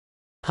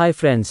Hi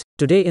friends,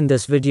 today in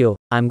this video,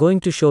 I'm going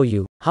to show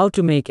you how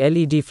to make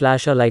LED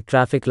flasher like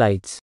traffic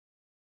lights.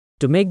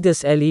 To make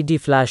this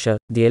LED flasher,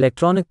 the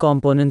electronic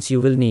components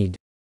you will need: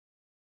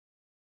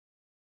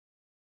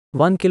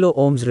 1 kilo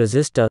ohms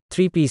resistor,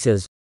 3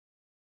 pieces,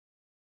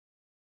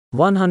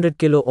 100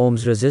 kilo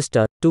ohms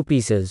resistor, 2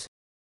 pieces,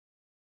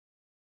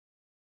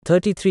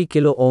 33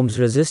 kilo ohms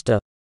resistor,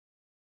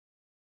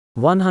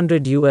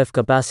 100 UF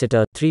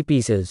capacitor, 3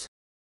 pieces,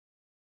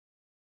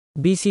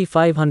 BC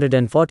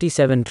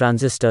 547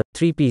 transistor,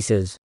 3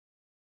 pieces,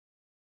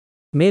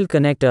 male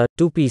connector,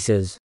 2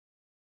 pieces,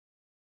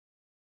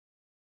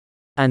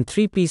 and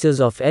 3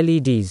 pieces of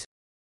LEDs.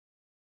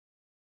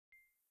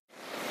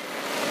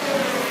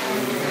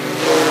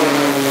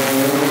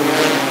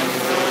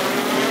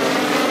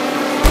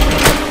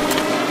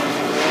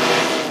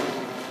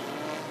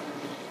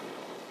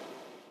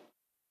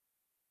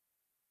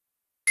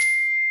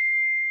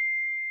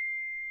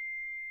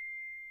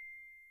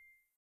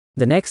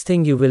 The next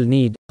thing you will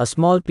need, a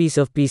small piece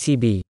of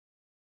PCB.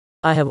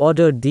 I have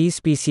ordered these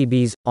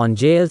PCBs on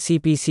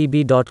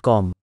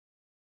jlcpcb.com.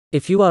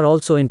 If you are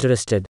also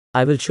interested,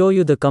 I will show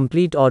you the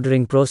complete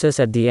ordering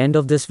process at the end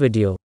of this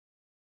video.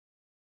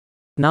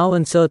 Now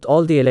insert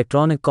all the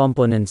electronic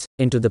components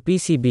into the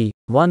PCB,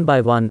 one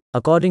by one,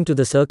 according to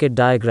the circuit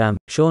diagram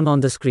shown on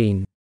the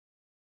screen.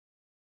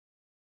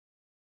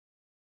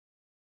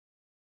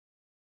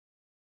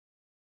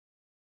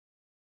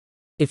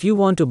 If you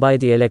want to buy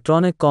the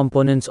electronic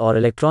components or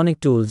electronic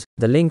tools,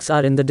 the links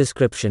are in the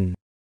description.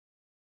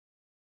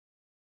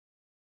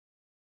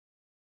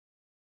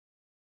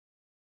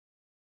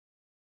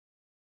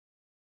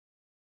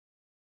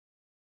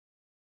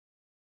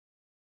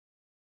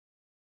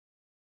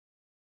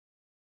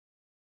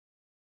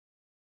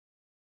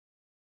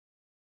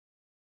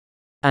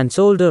 And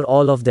solder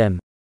all of them.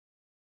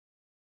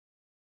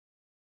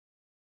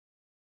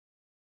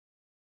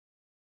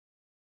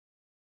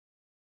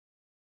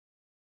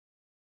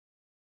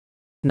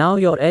 Now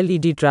your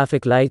LED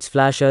traffic lights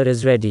flasher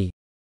is ready.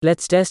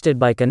 Let's test it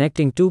by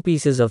connecting 2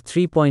 pieces of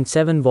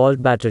 3.7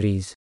 volt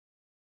batteries.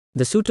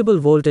 The suitable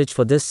voltage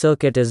for this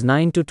circuit is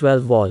 9 to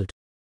 12 volt.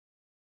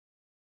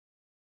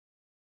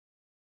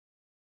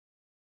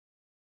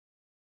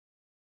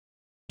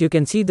 You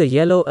can see the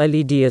yellow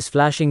LED is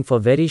flashing for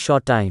very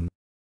short time.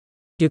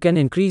 You can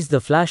increase the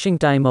flashing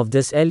time of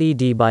this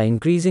LED by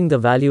increasing the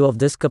value of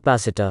this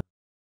capacitor.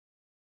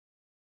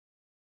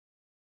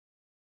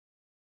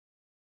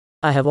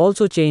 I have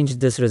also changed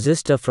this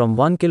resistor from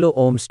 1 kilo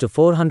ohms to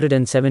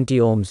 470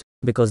 ohms,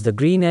 because the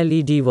green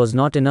LED was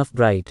not enough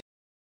bright.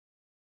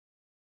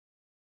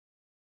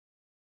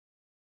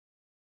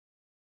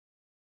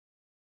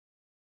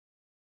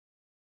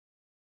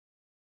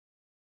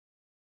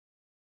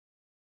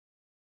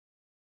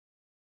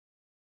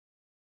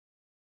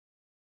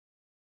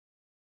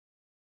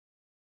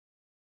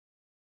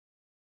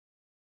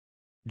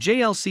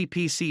 JLC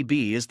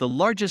PCB is the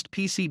largest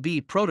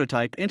PCB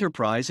prototype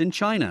enterprise in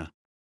China,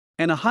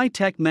 and a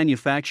high-tech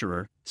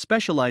manufacturer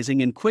specializing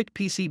in quick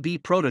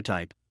PCB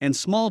prototype and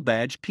small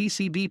batch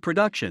PCB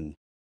production.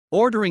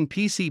 Ordering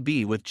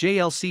PCB with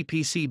JLC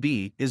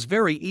PCB is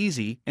very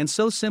easy and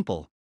so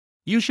simple.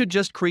 You should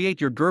just create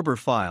your Gerber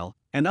file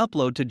and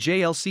upload to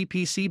JLC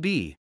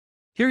PCB.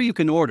 Here you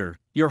can order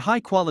your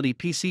high-quality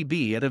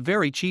PCB at a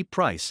very cheap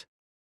price.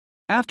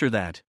 After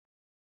that,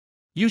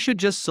 you should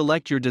just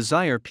select your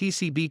desired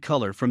PCB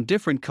color from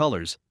different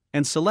colors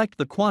and select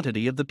the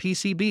quantity of the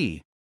PCB.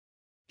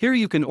 Here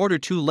you can order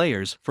 2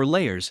 layers, 4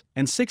 layers,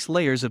 and 6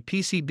 layers of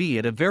PCB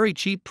at a very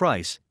cheap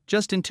price,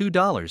 just in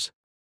 $2.